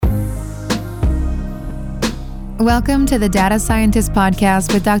Welcome to the Data Scientist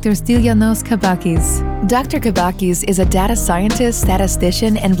Podcast with Dr. Stylianos Kabakis. Dr. Kabakis is a data scientist,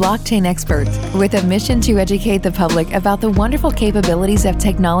 statistician, and blockchain expert with a mission to educate the public about the wonderful capabilities of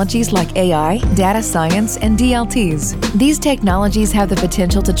technologies like AI, data science, and DLTs. These technologies have the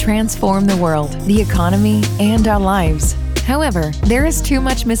potential to transform the world, the economy, and our lives. However, there is too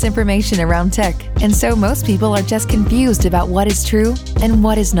much misinformation around tech, and so most people are just confused about what is true and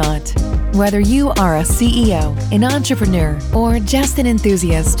what is not. Whether you are a CEO, an entrepreneur, or just an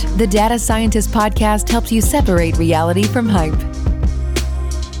enthusiast, the Data Scientist Podcast helps you separate reality from hype.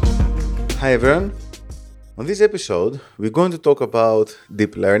 Hi everyone. On this episode, we're going to talk about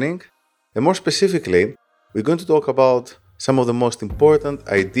deep learning, and more specifically, we're going to talk about some of the most important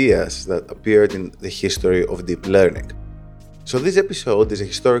ideas that appeared in the history of deep learning. So this episode is a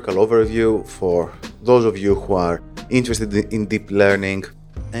historical overview for those of you who are interested in deep learning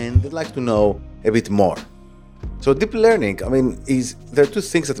and would like to know a bit more. So deep learning, there are two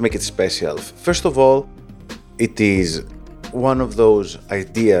things that make it special. First of all, it is one of those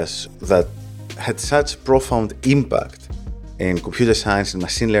ideas that had such profound impact in computer science and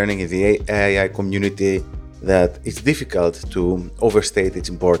machine learning in the AI community that it's difficult to overstate its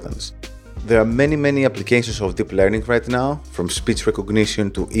importance. There are many applications of deep learning right now, from speech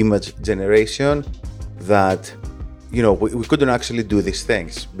recognition to image generation, that we couldn't actually do these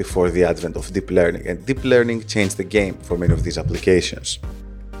things before the advent of deep learning, and deep learning changed the game for many of these applications.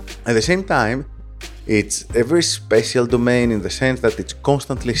 At the same time, it's a very special domain in the sense that it's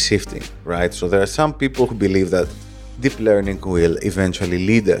constantly shifting, right? So there are some people who believe that deep learning will eventually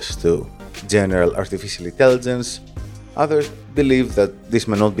lead us to general artificial intelligence. Others believe that this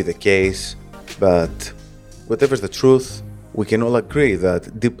may not be the case, but whatever's the truth, we can all agree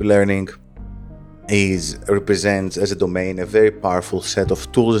that deep learning represents as a domain a very powerful set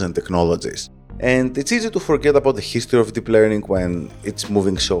of tools and technologies. And it's easy to forget about the history of deep learning when it's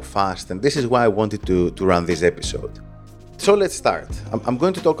moving so fast, and this is why I wanted to run this episode. So let's start. I'm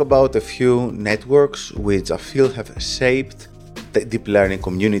going to talk about a few networks which I feel have shaped the deep learning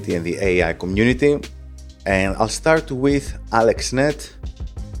community and the AI community. And I'll start with AlexNet,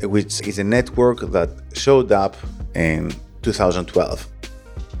 which is a network that showed up in 2012.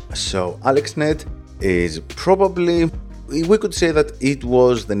 So AlexNet is probably, we could say that it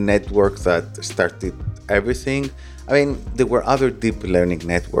was the network that started everything. There were other deep learning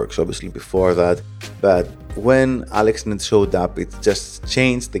networks obviously before that, but when AlexNet showed up, it just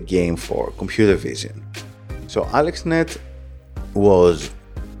changed the game for computer vision. So AlexNet was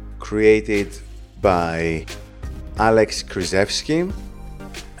created by Alex Krizhevsky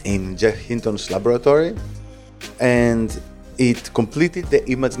in Geoff Hinton's laboratory, and it completed the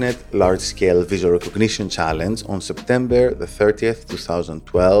ImageNet Large-Scale Visual Recognition Challenge on September the 30th,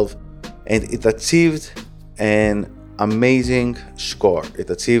 2012, and it achieved an amazing score.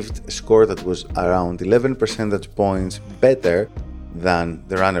 It achieved a score that was around 11 percentage points better than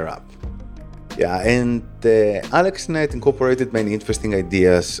the runner-up. And AlexNet incorporated many interesting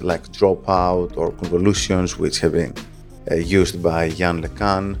ideas like dropout or convolutions, which have been used by Yann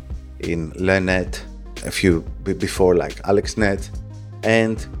LeCun in LeNet a few before, like AlexNet,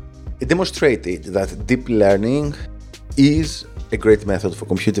 and it demonstrated that deep learning is a great method for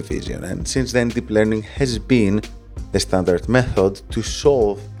computer vision, and since then deep learning has been the standard method to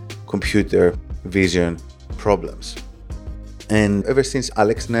solve computer vision problems. And ever since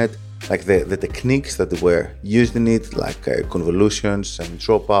AlexNet, like the techniques that were used in it, like convolutions and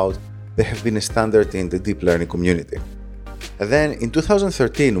dropout, they have been a standard in the deep learning community. And then in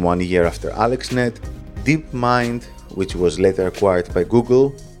 2013, 1 year after AlexNet, DeepMind, which was later acquired by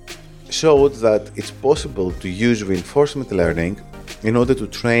Google, showed that it's possible to use reinforcement learning in order to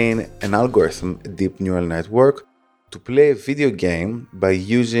train an algorithm, a deep neural network, to play a video game by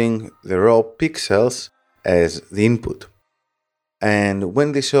using the raw pixels as the input. And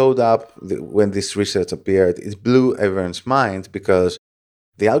when this showed up, when this research appeared, it blew everyone's mind because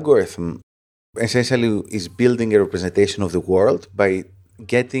the algorithm essentially is building a representation of the world by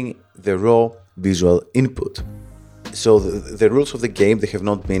getting the raw visual input. So the rules of the game, they have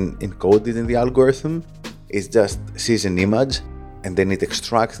not been encoded in the algorithm. It just sees an image and then it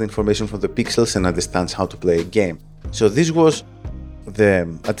extracts the information from the pixels and understands how to play a game. So this was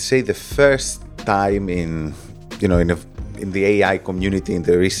the first time in the AI community in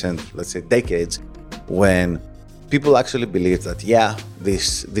the recent, let's say, decades, when people actually believe that,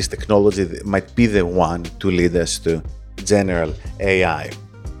 this technology might be the one to lead us to general AI.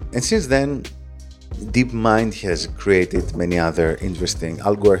 And since then, DeepMind has created many other interesting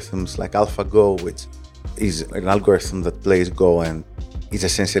algorithms like AlphaGo, which is an algorithm that plays Go and is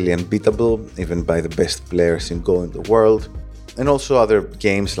essentially unbeatable, even by the best players in Go in the world, and also other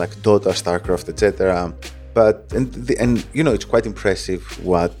games like Dota, StarCraft, etc. But it's quite impressive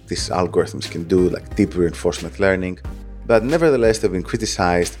what these algorithms can do, like deep reinforcement learning. But nevertheless, they've been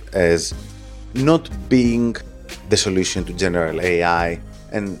criticized as not being the solution to general AI.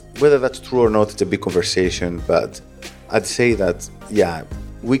 And whether that's true or not, it's a big conversation. But I'd say that,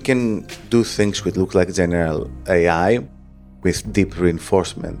 we can do things which look like general AI with deep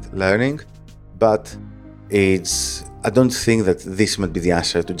reinforcement learning. But I don't think that this might be the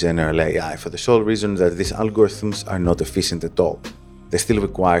answer to general AI, for the sole reason that these algorithms are not efficient at all. They still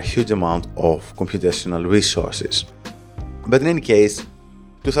require a huge amount of computational resources. But in any case,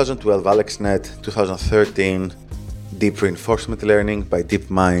 2012 AlexNet, 2013 deep reinforcement learning by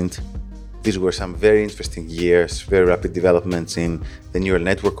DeepMind. These were some very interesting years, very rapid developments in the neural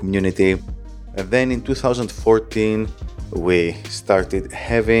network community. And then in 2014, we started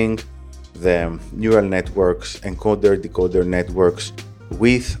having the neural networks, encoder-decoder networks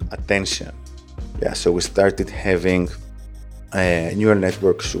with attention. So we started having neural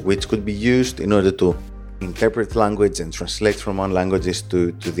networks which could be used in order to interpret language and translate from one languages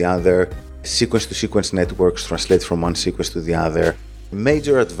to the other, sequence-to-sequence networks translate from one sequence to the other.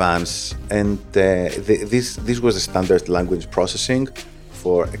 Major advance, and this was a standard language processing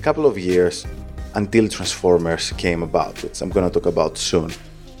for a couple of years until transformers came about, which I'm going to talk about soon.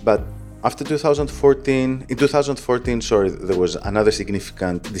 But after 2014, there was another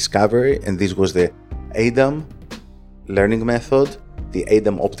significant discovery, and this was the ADAM learning method, the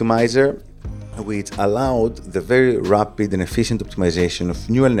ADAM optimizer, which allowed the very rapid and efficient optimization of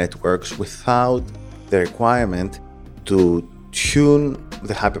neural networks without the requirement to tune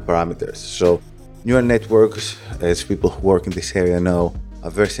the hyperparameters. So neural networks, as people who work in this area know,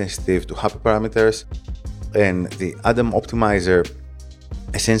 are very sensitive to hyperparameters, and the ADAM optimizer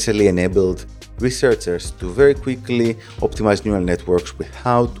essentially enabled researchers to very quickly optimize neural networks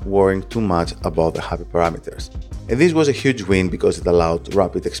without worrying too much about the hyperparameters. And this was a huge win because it allowed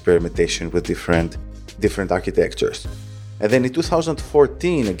rapid experimentation with different architectures. And then in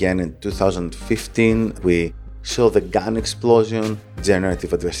 2014, again in 2015, we saw the GAN explosion,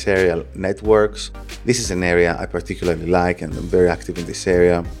 generative adversarial networks. This is an area I particularly like, and I'm very active in this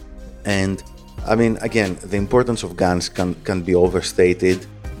area. And again, the importance of GANs can be overstated.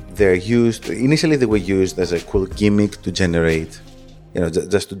 Initially they were used as a cool gimmick to generate,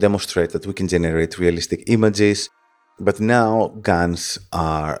 just to demonstrate that we can generate realistic images. But now GANs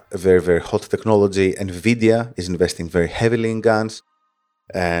are a very, very hot technology. NVIDIA is investing very heavily in GANs.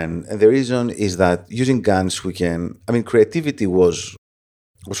 And the reason is that using GANs creativity was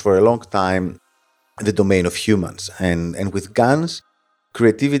for a long time the domain of humans. And with GANs,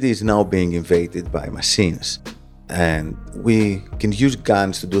 creativity is now being invaded by machines. And we can use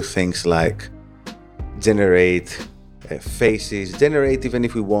GANs to do things like generate faces, generate, even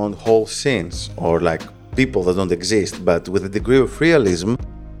if we want, whole scenes or like people that don't exist, but with a degree of realism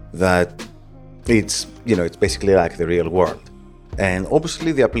that it's basically like the real world. And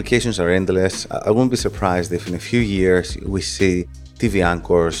obviously the applications are endless. I won't be surprised if in a few years we see TV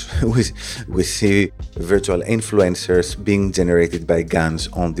anchors, we see virtual influencers being generated by GANs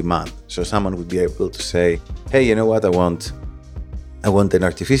on demand. So someone would be able to say, hey, you know what, I want an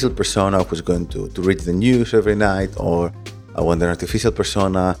artificial persona who's going to read the news every night, or I want an artificial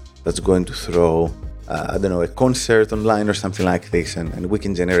persona that's going to throw, a concert online or something like this, and we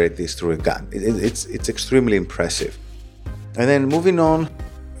can generate this through a GAN. It's extremely impressive. And then moving on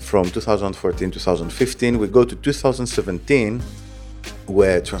from 2014, 2015, we go to 2017,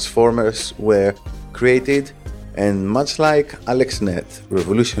 where transformers were created, and much like AlexNet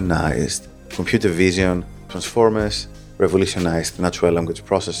revolutionized computer vision, transformers revolutionized natural language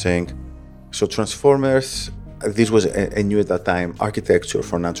processing. So transformers, this was a new at that time architecture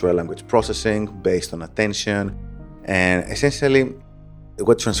for natural language processing based on attention. And essentially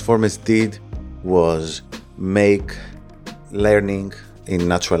what transformers did was make learning in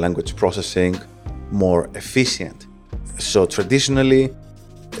natural language processing more efficient. So traditionally,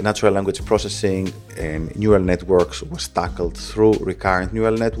 natural language processing and neural networks was tackled through recurrent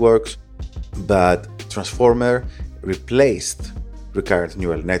neural networks, but Transformer replaced recurrent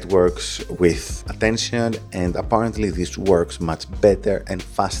neural networks with attention, and apparently this works much better and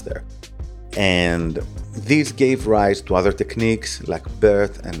faster. And this gave rise to other techniques like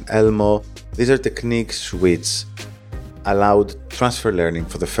BERT and ELMO. These are techniques which allowed transfer learning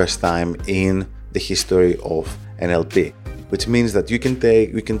for the first time in the history of NLP, which means that you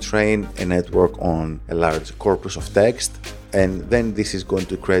can train a network on a large corpus of text, and then this is going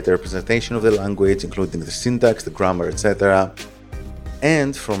to create a representation of the language, including the syntax, the grammar, etc.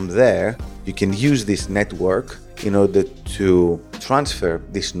 And from there, you can use this network in order to transfer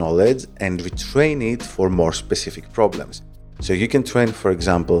this knowledge and retrain it for more specific problems. So you can train, for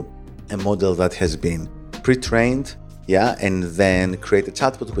example, a model that has been pre-trained, and then create a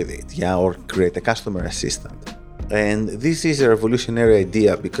chatbot with it, or create a customer assistant. And this is a revolutionary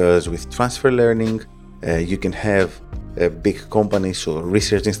idea because with transfer learning, you can have big companies or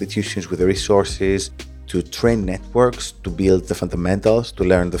research institutions with the resources to train networks, to build the fundamentals, to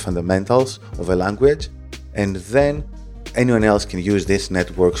learn the fundamentals of a language, and then anyone else can use these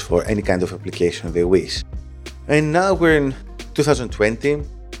networks for any kind of application they wish. And now we're in 2020,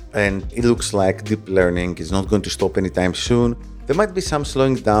 and it looks like deep learning is not going to stop anytime soon. There might be some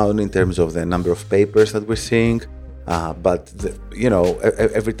slowing down in terms of the number of papers that we're seeing, but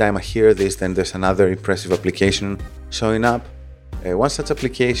every time I hear this, then there's another impressive application showing up. One such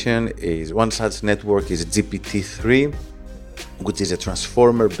network is GPT-3, which is a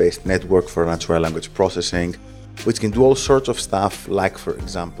transformer-based network for natural language processing, which can do all sorts of stuff, like, for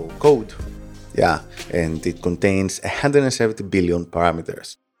example, code. And it contains 170 billion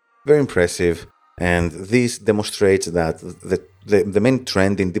parameters. Very impressive, and this demonstrates that the main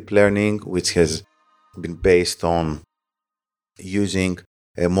trend in deep learning, which has been based on using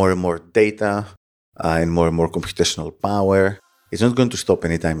more and more data and more computational power, is not going to stop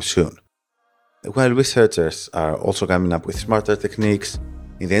anytime soon. While researchers are also coming up with smarter techniques,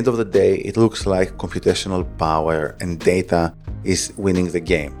 in the end of the day, it looks like computational power and data is winning the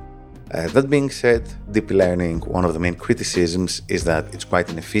game. That being said, deep learning, one of the main criticisms is that it's quite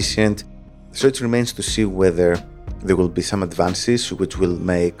inefficient, so it remains to see whether there will be some advances which will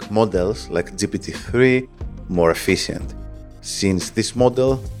make models like GPT-3 more efficient. Since this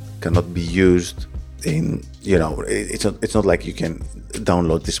model cannot be used in, it's not like you can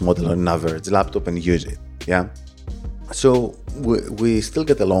download this model on an average laptop and use it, So we still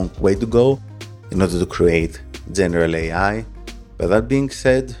got a long way to go in order to create general AI. But that being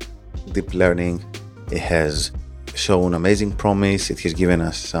said, deep learning, it has shown amazing promise. It has given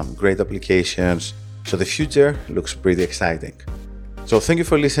us some great applications. So the future looks pretty exciting. So thank you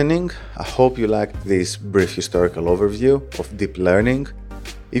for listening. I hope you liked this brief historical overview of deep learning.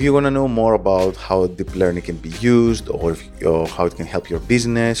 If you want to know more about how deep learning can be used, or how it can help your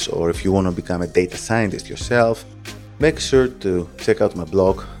business, or if you want to become a data scientist yourself, make sure to check out my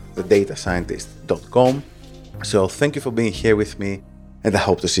blog, thedatascientist.com. So thank you for being here with me, and I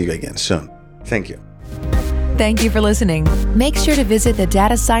hope to see you again soon. Thank you. Thank you for listening. Make sure to visit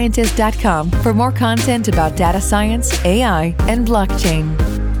thedatascientist.com for more content about data science, AI, and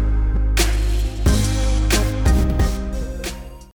blockchain.